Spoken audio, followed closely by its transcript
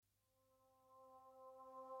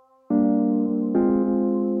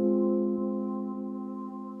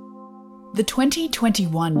The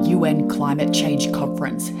 2021 UN Climate Change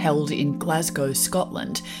Conference, held in Glasgow,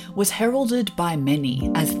 Scotland, was heralded by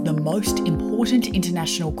many as the most important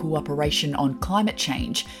international cooperation on climate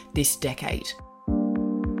change this decade.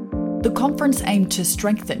 The conference aimed to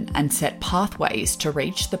strengthen and set pathways to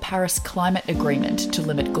reach the Paris Climate Agreement to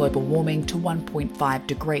limit global warming to 1.5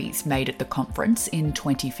 degrees made at the conference in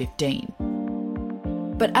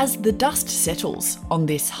 2015. But as the dust settles on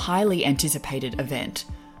this highly anticipated event,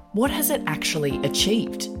 what has it actually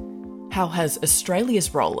achieved? How has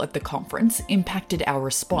Australia's role at the conference impacted our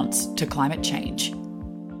response to climate change?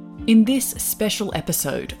 In this special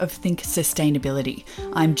episode of Think Sustainability,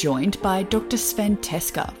 I'm joined by Dr. Sven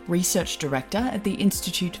Teske, Research Director at the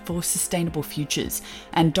Institute for Sustainable Futures,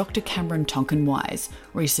 and Dr. Cameron Tonkinwise,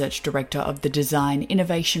 Research Director of the Design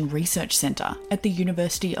Innovation Research Centre at the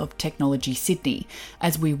University of Technology, Sydney,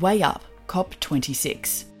 as we weigh up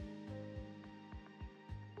COP26.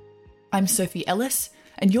 I'm Sophie Ellis,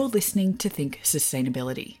 and you're listening to Think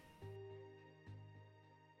Sustainability.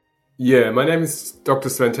 Yeah, my name is Dr.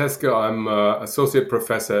 Sven Teske. I'm Associate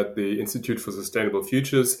Professor at the Institute for Sustainable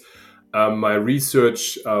Futures. My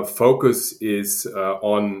research focus is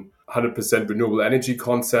on 100% renewable energy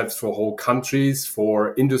concepts for whole countries,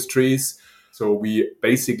 for industries. So we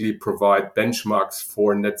basically provide benchmarks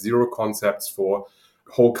for net zero concepts for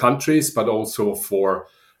whole countries, but also for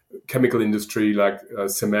chemical industry like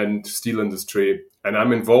cement, steel industry. And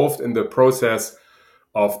I'm involved in the process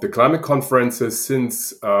of the climate conferences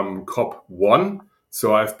since COP1.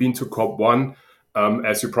 So I've been to COP1.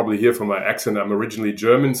 As you probably hear from my accent, I'm originally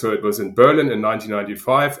German. So it was in Berlin in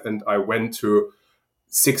 1995. And I went to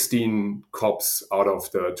 16 COPs out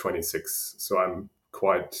of the 26. So I'm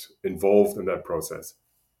quite involved in that process.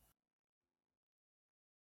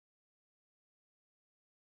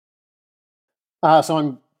 So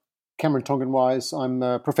I'm Cameron Tonkinwise. I'm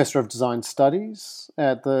a Professor of Design Studies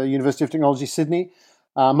at the University of Technology, Sydney.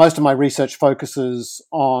 Most of my research focuses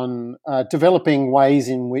on developing ways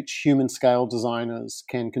in which human-scale designers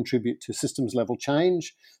can contribute to systems-level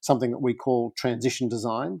change, something that we call transition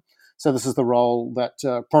design. So this is the role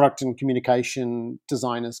that product and communication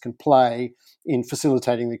designers can play in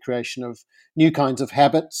facilitating the creation of new kinds of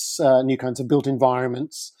habits, new kinds of built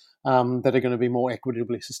environments that are going to be more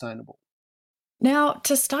equitably sustainable. Now,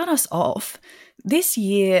 to start us off, this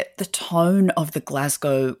year, the tone of the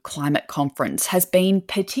Glasgow Climate Conference has been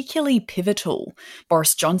particularly pivotal.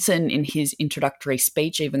 Boris Johnson, in his introductory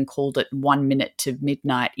speech, even called it 1 minute to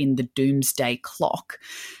midnight in the doomsday clock.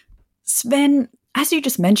 Sven, as you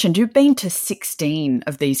just mentioned, you've been to 16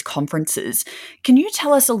 of these conferences. Can you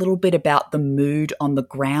tell us a little bit about the mood on the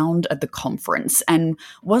ground at the conference? And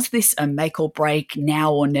was this a make or break,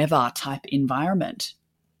 now or never type environment?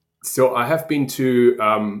 So I have been to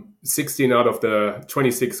 16 out of the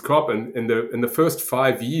 26 COP, and in the first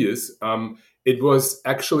 5 years, it was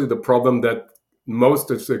actually the problem that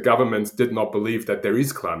most of the governments did not believe that there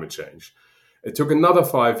is climate change. It took another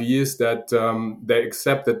 5 years that they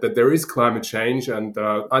accepted that there is climate change, and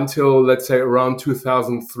until, let's say, around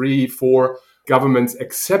 2003-04, governments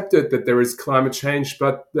accepted that there is climate change,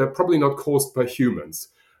 but they're probably not caused by humans.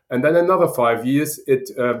 And then another 5 years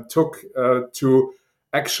it took to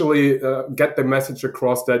actually get the message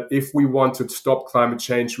across that if we want to stop climate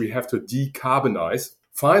change, we have to decarbonize.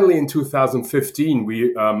 Finally, in 2015,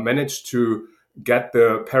 we managed to get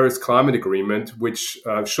the Paris Climate Agreement, which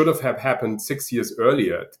should have happened 6 years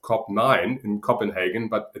earlier at COP9 in Copenhagen,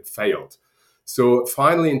 but it failed. So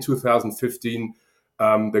finally, in 2015,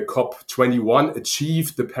 the COP21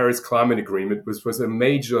 achieved the Paris Climate Agreement, which was a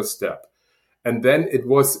major step. And then it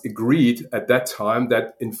was agreed at that time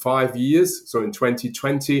that in 5 years, so in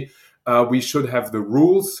 2020, we should have the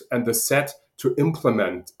rules and the set to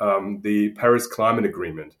implement the Paris Climate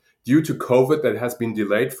Agreement. Due to COVID, that has been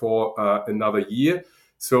delayed for another year.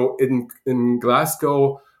 So in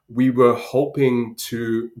Glasgow, we were hoping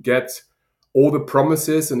to get all the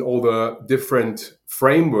promises and all the different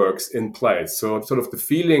frameworks in place. So sort of the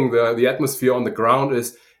feeling, the atmosphere on the ground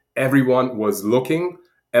is everyone was looking.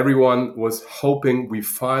 Everyone was hoping we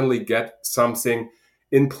finally get something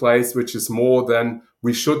in place, which is more than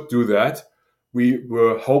we should do that. We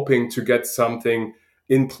were hoping to get something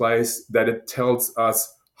in place that it tells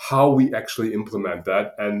us how we actually implement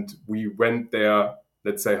that. And we went there,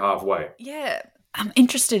 let's say, halfway. Yeah. I'm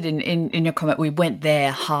interested in your comment, we went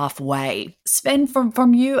there halfway. Sven,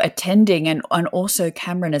 from you attending and also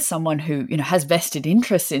Cameron as someone who has vested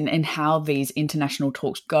interest in how these international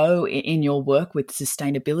talks go in your work with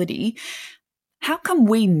sustainability, How can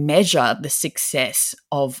we measure the success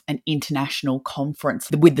of an international conference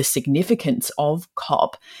with the significance of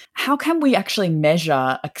COP? How can we actually measure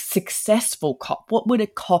a successful COP? What would a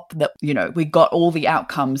COP that, we got all the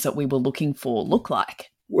outcomes that we were looking for look like?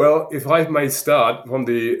 Well, if I may start from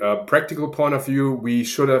the practical point of view, we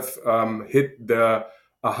should have hit the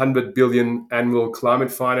 100 billion annual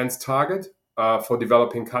climate finance target for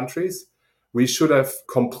developing countries. We should have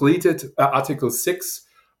completed Article 6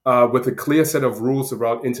 with a clear set of rules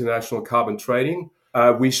around international carbon trading.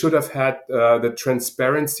 We should have had the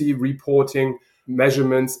transparency reporting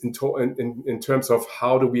measurements in terms of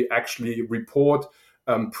how do we actually report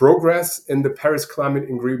progress in the Paris Climate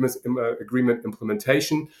Agreement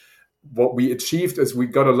implementation. What we achieved is we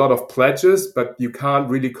got a lot of pledges, but you can't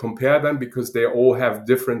really compare them because they all have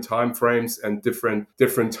different timeframes and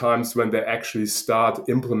different times when they actually start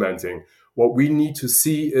implementing. What we need to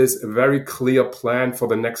see is a very clear plan for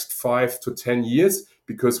the next 5 to 10 years,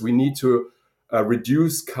 because we need to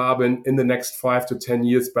reduce carbon in the next 5 to 10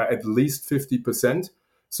 years by at least 50%.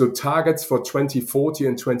 So targets for 2040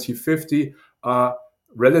 and 2050 are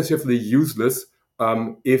relatively useless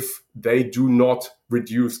if they do not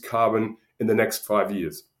reduce carbon in the next 5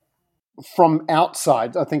 years. From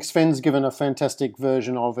outside, I think Sven's given a fantastic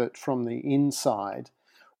version of it from the inside.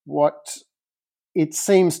 What it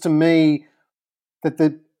seems to me that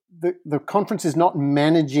the conference is not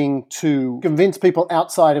managing to convince people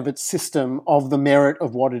outside of its system of the merit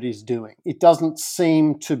of what it is doing. It doesn't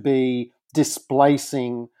seem to be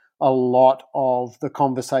displacing a lot of the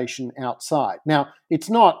conversation outside. Now, it's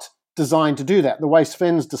not designed to do that. The way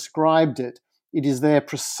Sven's described it, it is there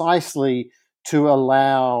precisely to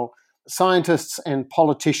allow scientists and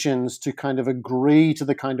politicians to kind of agree to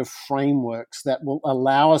the kind of frameworks that will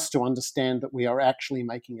allow us to understand that we are actually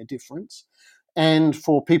making a difference, and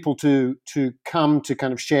for people to come to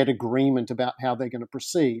kind of shared agreement about how they're going to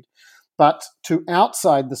proceed. But to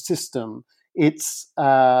outside the system, it's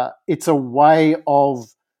a way of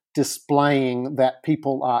displaying that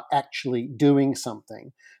people are actually doing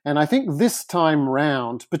something. And I think this time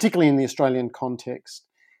round, particularly in the Australian context,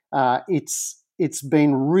 it's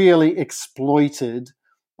been really exploited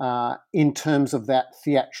in terms of that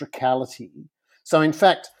theatricality. So in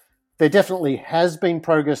fact, there definitely has been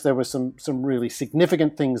progress. There were some really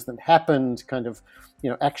significant things that happened, kind of,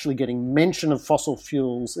 actually getting mention of fossil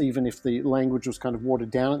fuels, even if the language was kind of watered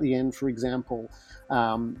down at the end, for example.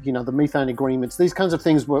 The methane agreements, these kinds of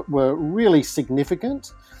things were really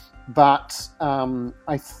significant. But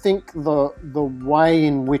I think the way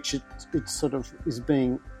in which it sort of is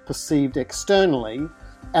being perceived externally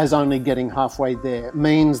as only getting halfway there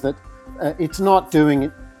means that it's not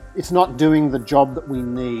doing the job that we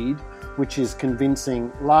need, which is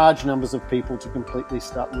convincing large numbers of people to completely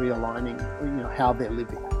start realigning, how they're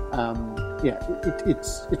living.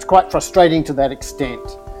 It's quite frustrating to that extent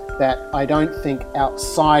that I don't think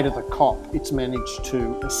outside of the COP it's managed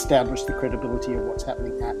to establish the credibility of what's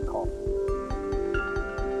happening at COP.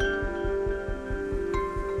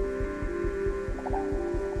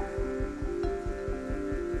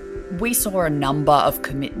 We saw a number of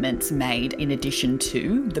commitments made in addition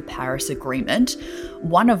to the Paris Agreement,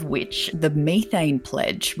 one of which, the Methane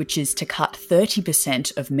Pledge, which is to cut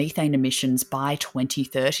 30% of methane emissions by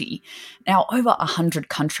 2030. Now, over 100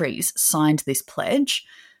 countries signed this pledge.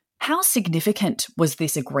 How significant was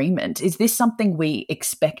this agreement? Is this something we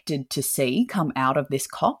expected to see come out of this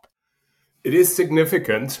COP? It is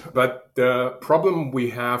significant, but the problem we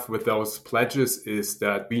have with those pledges is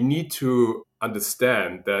that we need to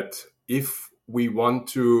understand that if we want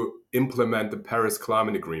to implement the Paris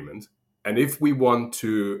Climate Agreement, and if we want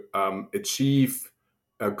to achieve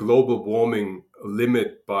a global warming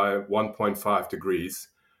limit by 1.5 degrees,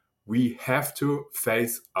 we have to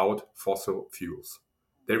phase out fossil fuels.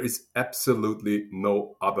 There is absolutely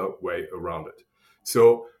no other way around it.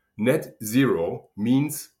 So net zero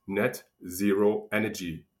means net zero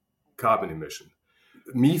energy carbon emission.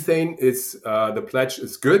 Methane is, the pledge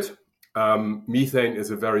is good. Methane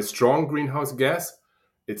is a very strong greenhouse gas.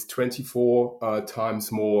 It's 24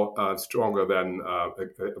 times more stronger than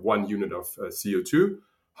 1 unit of CO2.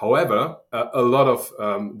 However, a lot of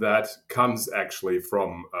that comes actually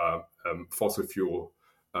from fossil fuel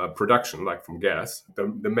production, like from gas.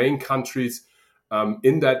 The main countries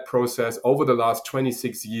in that process over the last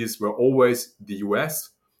 26 years were always the US,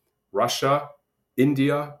 Russia,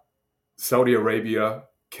 India, Saudi Arabia,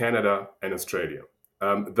 Canada, and Australia.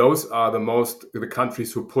 Those are the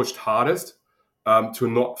countries who pushed hardest to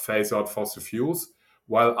not phase out fossil fuels.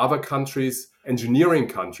 while other countries, engineering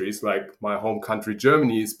countries like my home country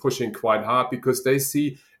Germany, is pushing quite hard because they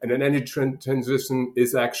see an energy transition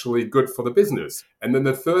is actually good for the business. And then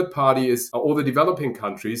the third party are all the developing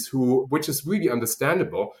countries who, which is really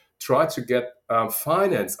understandable, try to get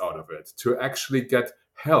finance out of it, to actually get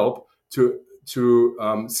help to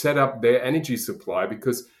set up their energy supply,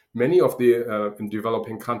 because many of the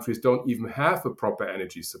developing countries don't even have a proper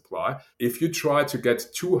energy supply. If you try to get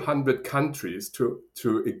 200 countries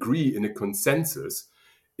to agree in a consensus,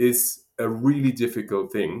 is a really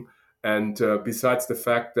difficult thing. And besides the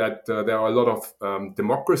fact that there are a lot of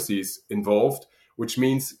democracies involved, which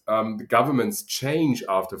means the governments change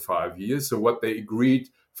after 5 years. So what they agreed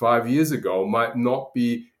 5 years ago might not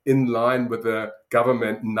be in line with the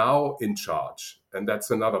government now in charge. And that's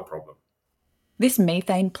another problem. This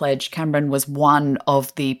methane pledge, Cameron, was one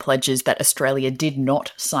of the pledges that Australia did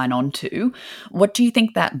not sign on to. What do you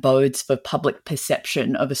think that bodes for public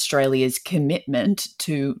perception of Australia's commitment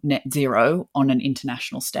to net zero on an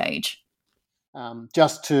international stage?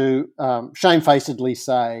 Just to shamefacedly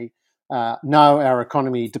say, no, our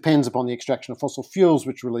economy depends upon the extraction of fossil fuels,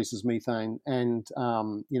 which releases methane, and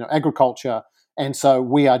agriculture, and so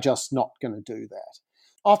we are just not going to do that.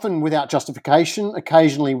 Often without justification,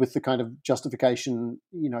 occasionally with the kind of justification,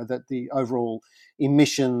 that the overall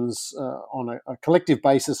emissions on a collective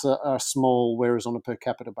basis are small, whereas on a per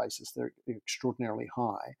capita basis they're extraordinarily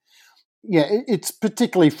high. Yeah, it's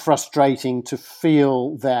particularly frustrating to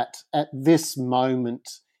feel that at this moment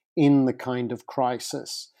in the kind of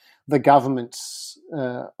crisis, the governments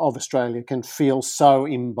of Australia can feel so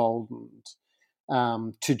emboldened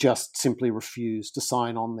to just simply refuse to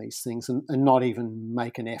sign on these things and not even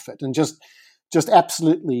make an effort, and just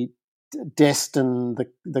absolutely destine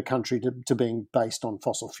the country to being based on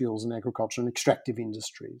fossil fuels and agriculture and extractive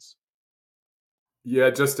industries. Yeah,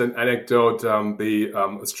 just an anecdote. The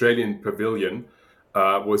Australian pavilion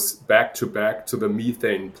was back to the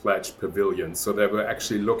methane pledge pavilion. So they were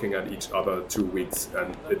actually looking at each other 2 weeks,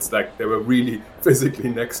 and it's like they were really physically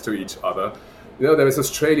next to each other. There was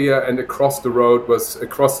Australia, and across the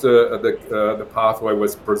pathway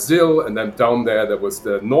was Brazil, and then down there was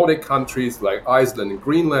the Nordic countries like Iceland and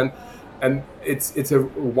Greenland, and it's a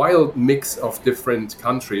wild mix of different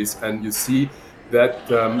countries, and you see that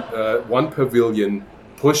one pavilion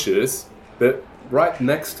pushes that right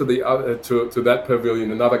next to the other to that pavilion,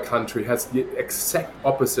 another country has the exact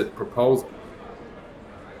opposite proposal.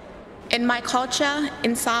 In my culture,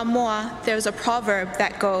 in Samoa, there's a proverb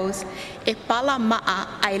that goes, "E pala ma'a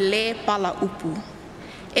ai le pala upu."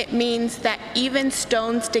 It means that even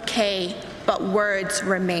stones decay, but words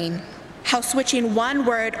remain. How switching one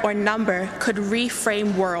word or number could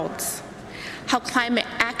reframe worlds. How climate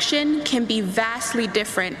action can be vastly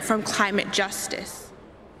different from climate justice.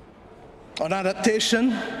 On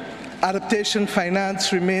adaptation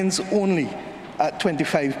finance remains only at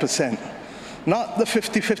 25%. Not the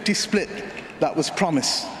 50-50 split that was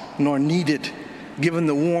promised nor needed, given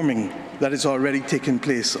the warming that is already taking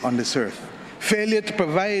place on this earth. Failure to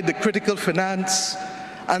provide the critical finance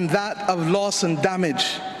and that of loss and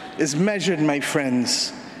damage is measured, my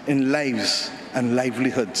friends, in lives and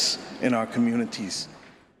livelihoods in our communities.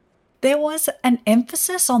 There was an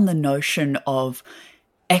emphasis on the notion of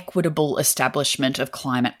equitable establishment of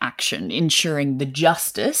climate action, ensuring the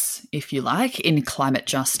justice, if you like, in climate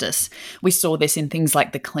justice. We saw this in things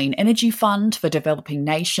like the Clean Energy Fund for developing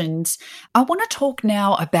nations. I want to talk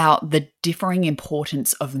now about the differing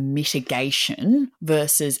importance of mitigation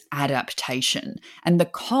versus adaptation and the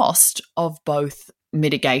cost of both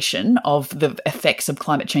mitigation of the effects of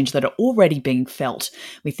climate change that are already being felt.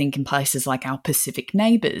 We think in places like our Pacific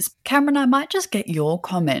neighbours. Cameron, I might just get your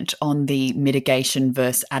comment on the mitigation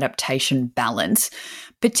versus adaptation balance,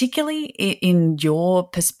 particularly in your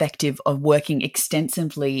perspective of working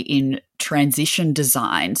extensively in transition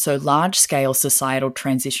design, so large-scale societal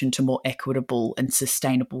transition to more equitable and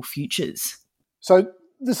sustainable futures. So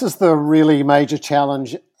this is the really major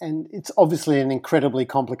challenge, and it's obviously an incredibly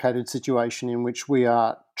complicated situation in which we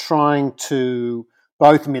are trying to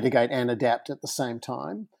both mitigate and adapt at the same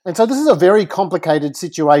time. And so this is a very complicated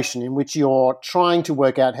situation in which you're trying to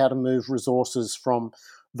work out how to move resources from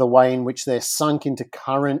the way in which they're sunk into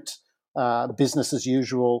current business as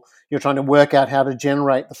usual. You're trying to work out how to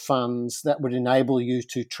generate the funds that would enable you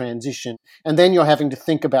to transition. And then you're having to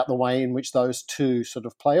think about the way in which those two sort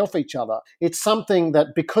of play off each other. It's something that,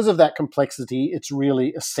 because of that complexity, it's really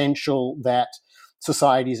essential that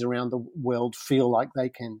societies around the world feel like they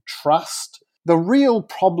can trust. The real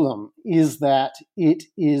problem is that it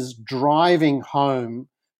is driving home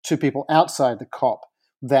to people outside the COP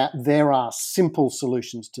that there are simple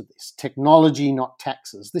solutions to this. Technology, not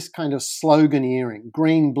taxes. This kind of sloganeering,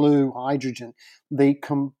 green, blue, hydrogen, the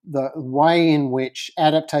way in which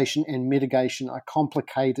adaptation and mitigation are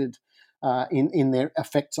complicated in their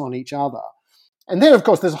effects on each other. And then, of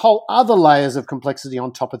course, there's a whole other layers of complexity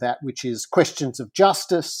on top of that, which is questions of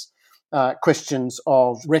justice, questions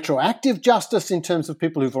of retroactive justice in terms of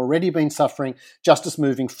people who've already been suffering, justice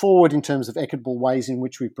moving forward in terms of equitable ways in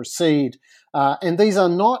which we proceed. And these are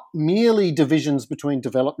not merely divisions between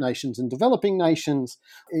developed nations and developing nations.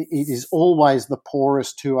 It is always the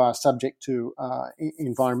poorest who are subject to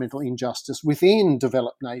environmental injustice within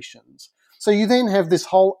developed nations. So you then have this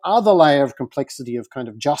whole other layer of complexity of kind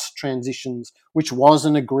of just transitions, which was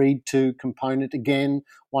an agreed to component. Again,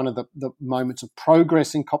 one of the moments of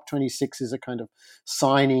progress in COP26 is a kind of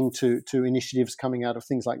signing to initiatives coming out of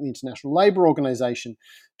things like the International Labour Organization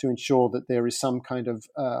to ensure that there is some kind of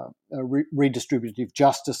redistributive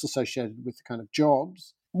justice associated with the kind of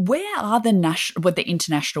jobs. Where are the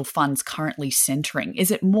international funds currently centering? Is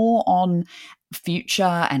it more on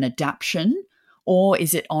future and adaptation, or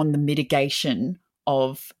is it on the mitigation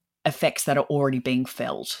of effects that are already being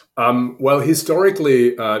felt? Well,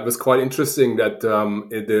 historically, it was quite interesting that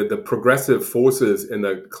the progressive forces in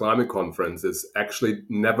the climate conferences actually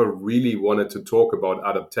never really wanted to talk about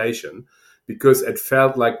adaptation because it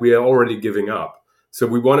felt like we are already giving up. So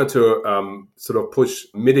we wanted to sort of push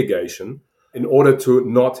mitigation in order to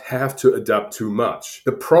not have to adapt too much.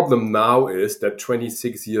 The problem now is that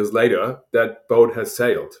 26 years later, that boat has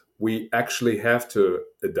sailed. We actually have to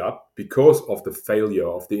adapt because of the failure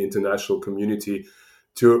of the international community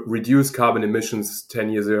to reduce carbon emissions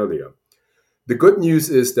 10 years earlier. The good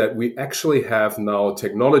news is that we actually have now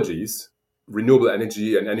technologies, renewable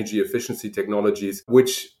energy and energy efficiency technologies,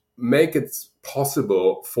 which make it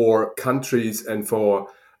possible for countries and for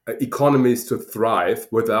economies to thrive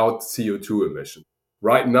without CO2 emission.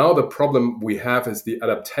 Right now, the problem we have is the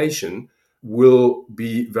adaptation will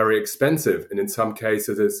be very expensive. And in some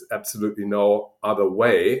cases, there's absolutely no other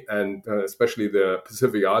way. And especially the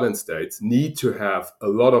Pacific Island states need to have a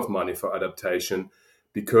lot of money for adaptation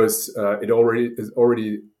because it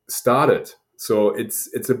already started. So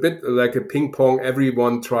it's a bit like a ping pong.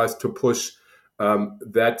 Everyone tries to push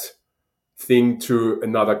that thing to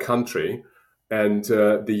another country. And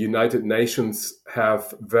the United Nations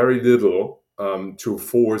have very little to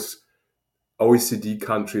force OECD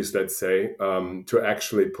countries, let's say, to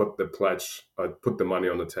actually put the money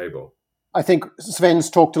on the table. I think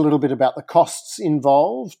Sven's talked a little bit about the costs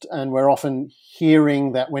involved, and we're often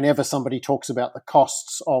hearing that whenever somebody talks about the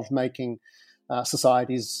costs of making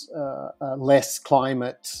societies less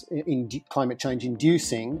climate change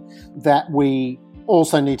inducing, that we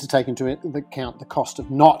also need to take into account the cost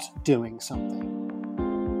of not doing something.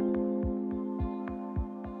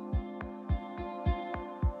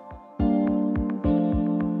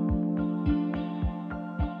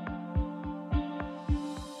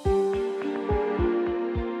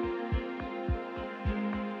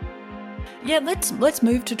 Yeah, let's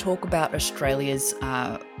move to talk about Australia's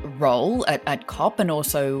role at COP and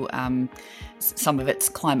also some of its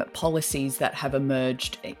climate policies that have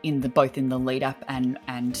emerged both in the lead up and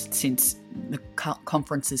since the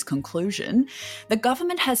conference's conclusion. The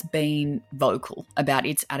government has been vocal about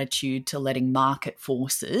its attitude to letting market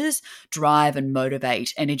forces drive and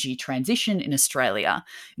motivate energy transition in Australia.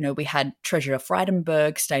 You know, we had Treasurer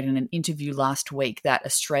Frydenberg state in an interview last week that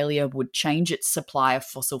Australia would change its supply of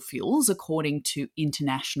fossil fuels according to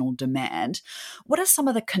international demand. What are some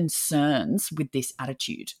of the concerns with this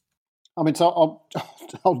attitude? I mean, so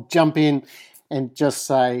I'll jump in and just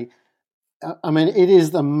say, I mean, it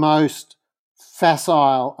is the most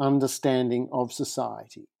facile understanding of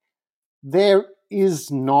society. There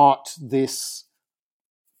is not this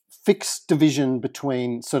fixed division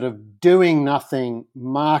between sort of doing nothing,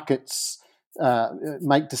 markets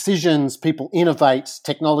make decisions, people innovate,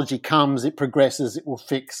 technology comes, it progresses, it will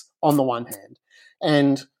fix on the one hand,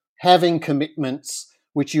 and having commitments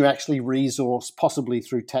which you actually resource possibly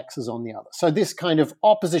through taxes on the other. So this kind of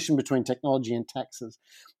opposition between technology and taxes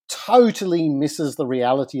totally misses the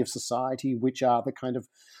reality of society, which are the kind of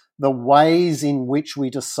the ways in which we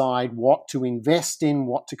decide what to invest in,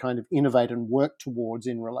 what to kind of innovate and work towards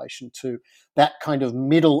in relation to that kind of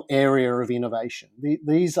middle area of innovation.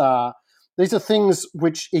 These are things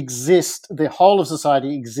which exist, the whole of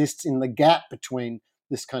society exists in the gap between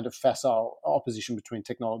this kind of facile opposition between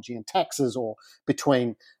technology and taxes, or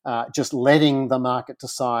between just letting the market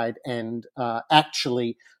decide and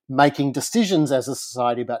actually making decisions as a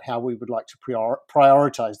society about how we would like to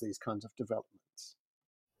prioritize these kinds of developments.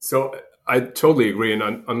 So I totally agree. And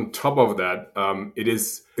on top of that, it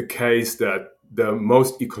is the case that the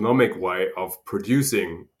most economic way of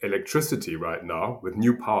producing electricity right now with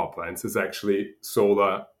new power plants is actually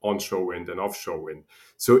solar, onshore wind, and offshore wind.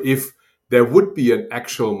 So if there would be an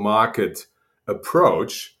actual market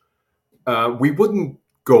approach, we wouldn't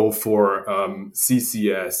go for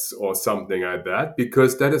CCS or something like that,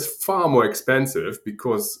 because that is far more expensive,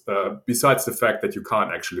 because besides the fact that you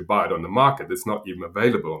can't actually buy it on the market, it's not even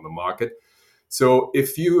available on the market. So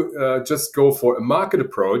if you just go for a market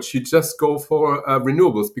approach, you just go for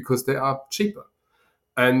renewables because they are cheaper.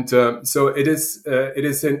 And so it is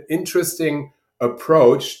an interesting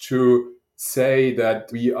approach to say that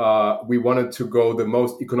we wanted to go the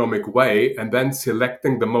most economic way and then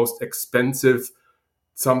selecting the most expensive,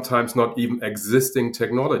 sometimes not even existing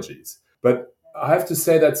technologies. But I have to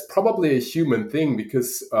say that's probably a human thing,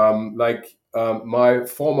 because my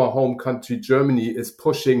former home country, Germany, is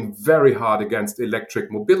pushing very hard against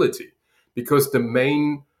electric mobility, because the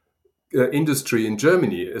main industry in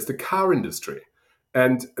Germany is the car industry.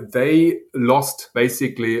 And they lost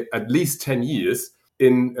basically at least 10 years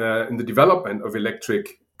in the development of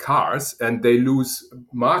electric cars, and they lose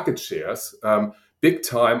market shares big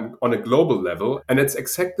time on a global level. And it's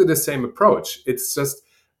exactly the same approach. It's just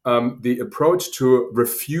the approach to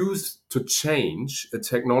refuse to change a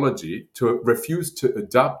technology, to refuse to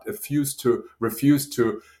adapt, refuse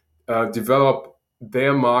to develop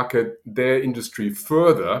their market, their industry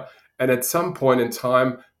further. And at some point in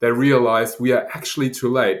time, they realized we are actually too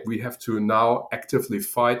late. We have to now actively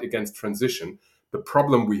fight against transition. The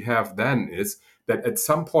problem we have then is that at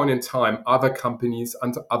some point in time, other companies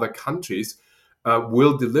and other countries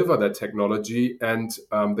will deliver that technology, and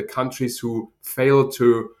the countries who fail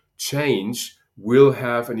to change will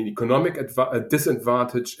have an economic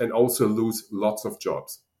disadvantage and also lose lots of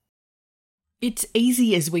jobs. It's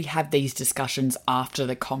easy as we have these discussions after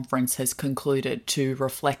the conference has concluded to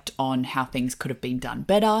reflect on how things could have been done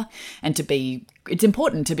better, and it's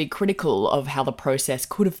important to be critical of how the process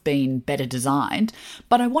could have been better designed.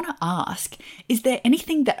 But I want to ask, is there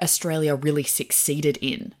anything that Australia really succeeded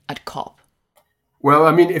in at COP? Well,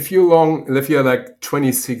 I mean, if you're like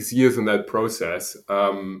 26 years in that process,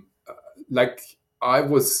 I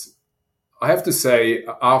have to say,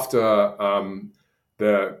 after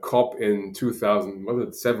the COP in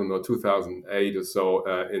 2007 or 2008 or so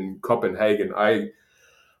in Copenhagen, I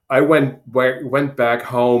went back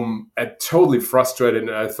home and totally frustrated,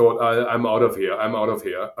 and I thought, I'm out of here.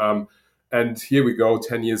 And here we go,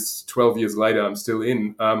 10 years, 12 years later, I'm still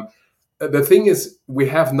in. The thing is, we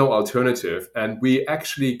have no alternative, and we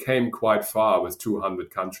actually came quite far with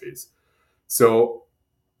 200 countries. So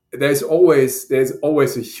there's always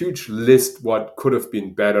a huge list what could have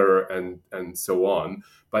been better and so on.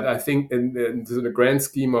 But I think in the grand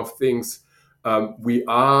scheme of things, we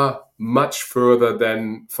are much further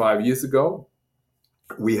than 5 years ago.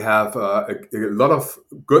 We have a lot of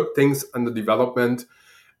good things under development.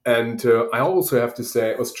 And I also have to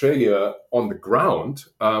say, Australia on the ground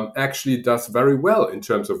actually does very well in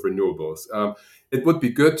terms of renewables. It would be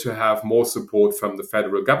good to have more support from the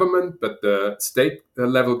federal government, but the state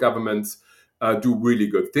level governments do really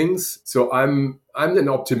good things. So I'm an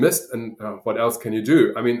optimist, and what else can you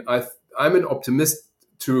do? I mean, I'm an optimist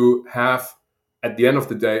to have, at the end of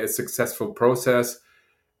the day, a successful process.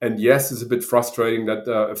 And yes, it's a bit frustrating that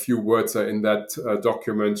a few words are in that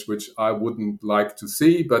document which I wouldn't like to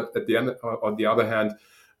see. But at the end, on the other hand,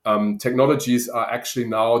 technologies are actually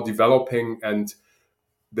now developing, and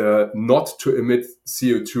the not to emit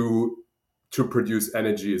CO2 to produce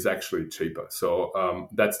energy is actually cheaper. So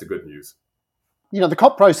that's the good news. You know, the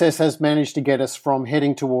COP process has managed to get us from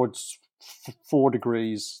heading towards 4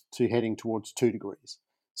 degrees to heading towards 2 degrees.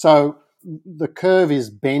 So the curve is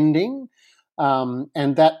bending.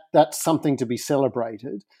 And that's something to be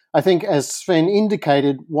celebrated. I think, as Sven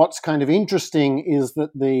indicated, what's kind of interesting is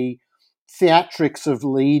that the theatrics of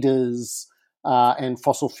leaders and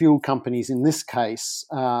fossil fuel companies, in this case,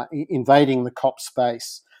 invading the COP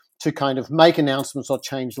space to kind of make announcements or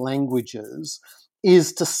change languages,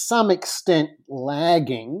 is to some extent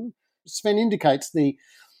lagging. Sven indicates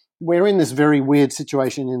we're in this very weird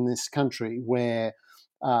situation in this country where,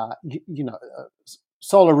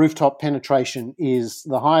 solar rooftop penetration is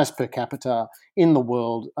the highest per capita in the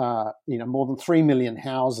world, more than 3 million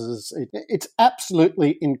houses. It's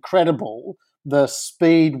absolutely incredible the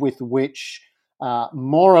speed with which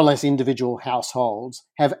more or less individual households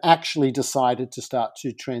have actually decided to start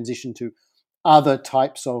to transition to other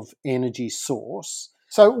types of energy source.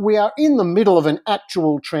 So we are in the middle of an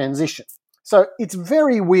actual transition. So it's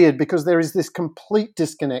very weird because there is this complete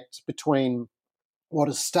disconnect between what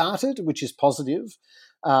has started, which is positive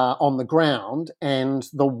on the ground, and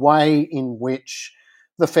the way in which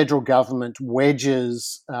the federal government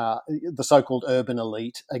wedges the so-called urban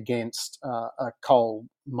elite against coal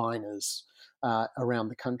miners around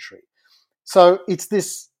the country. So it's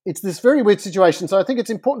this very weird situation. So I think it's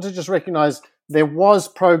important to just recognise there was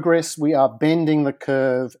progress. We are bending the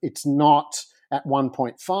curve. It's not at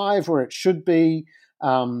 1.5 where it should be,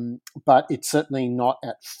 but it's certainly not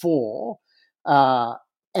at 4.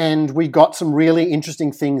 And we got some really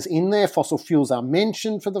interesting things in there. Fossil fuels are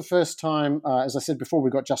mentioned for the first time. As I said before, we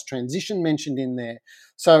got just transition mentioned in there.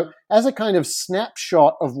 So as a kind of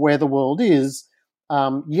snapshot of where the world is,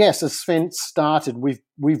 yes, as Sven started,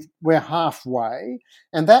 we're halfway.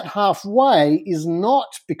 And that halfway is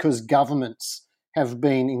not because governments have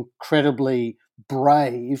been incredibly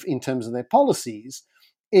brave in terms of their policies.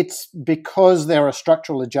 It's because there are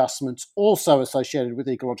structural adjustments also associated with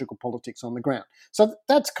ecological politics on the ground. So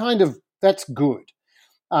that's good.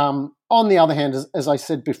 On the other hand, as I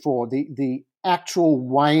said before, the actual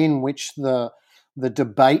way in which the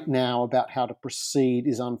debate now about how to proceed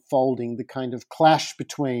is unfolding, the kind of clash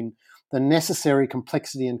between the necessary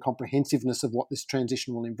complexity and comprehensiveness of what this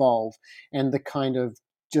transition will involve and the kind of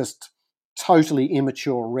just totally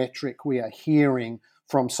immature rhetoric we are hearing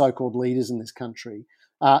from so-called leaders in this country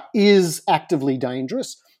is actively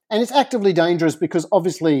dangerous. And it's actively dangerous because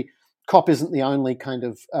obviously COP isn't the only kind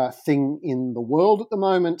of thing in the world at the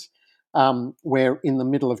moment. We're in the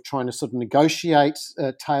middle of trying to sort of negotiate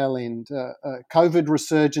tail-end COVID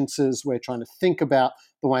resurgences. We're trying to think about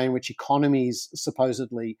the way in which economies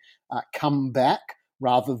supposedly come back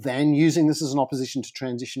rather than using this as an opposition to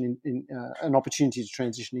transition an opportunity to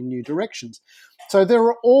transition in new directions. So there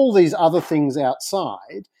are all these other things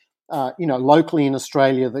outside. Locally in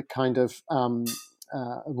Australia, the kind of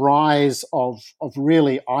rise of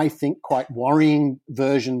really, I think, quite worrying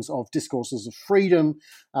versions of discourses of freedom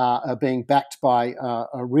are being backed by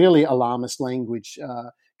a really alarmist language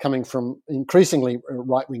coming from increasingly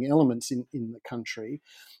right-wing elements in the country,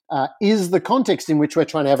 is the context in which we're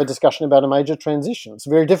trying to have a discussion about a major transition. It's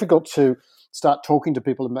very difficult to start talking to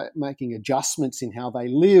people about making adjustments in how they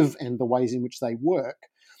live and the ways in which they work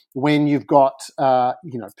when you've got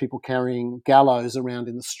people carrying gallows around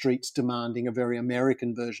in the streets demanding a very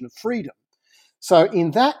American version of freedom. So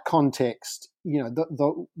in that context,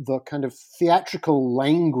 the kind of theatrical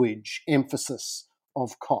language emphasis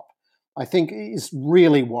of COP, I think, is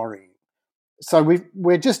really worrying. So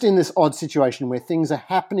we're just in this odd situation where things are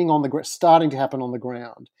happening starting to happen on the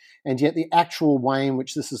ground, and yet the actual way in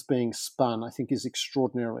which this is being spun, I think, is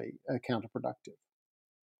extraordinarily counterproductive.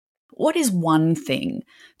 What is one thing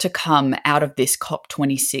to come out of this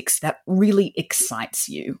COP26 that really excites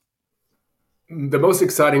you? The most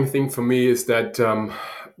exciting thing for me is that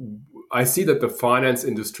I see that the finance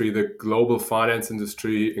industry, the global finance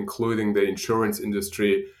industry, including the insurance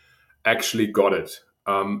industry, actually got it.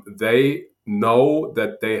 They know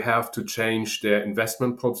that they have to change their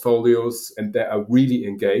investment portfolios, and they are really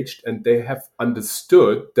engaged, and they have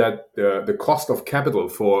understood that the cost of capital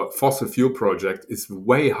for fossil fuel projects is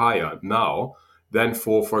way higher now than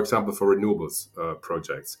for example, for renewables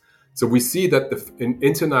projects. So we see that the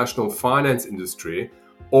international finance industry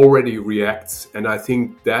already reacts, and I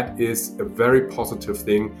think that is a very positive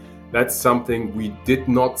thing. That's something we did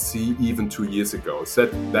not see even 2 years ago. So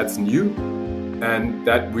that's new, and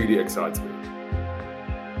that really excites me.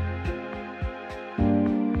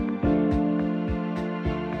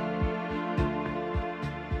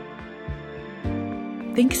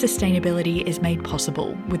 Think Sustainability is made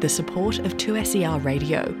possible with the support of 2SER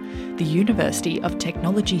Radio, the University of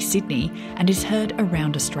Technology Sydney, and is heard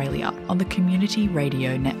around Australia on the Community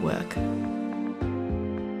Radio Network.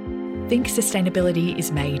 Think Sustainability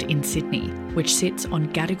is made in Sydney, which sits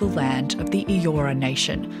on Gadigal land of the Eora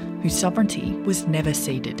Nation, whose sovereignty was never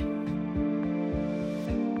ceded.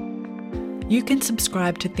 You can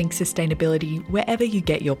subscribe to Think Sustainability wherever you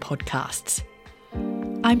get your podcasts.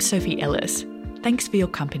 I'm Sophie Ellis. Thanks for your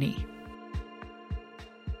company.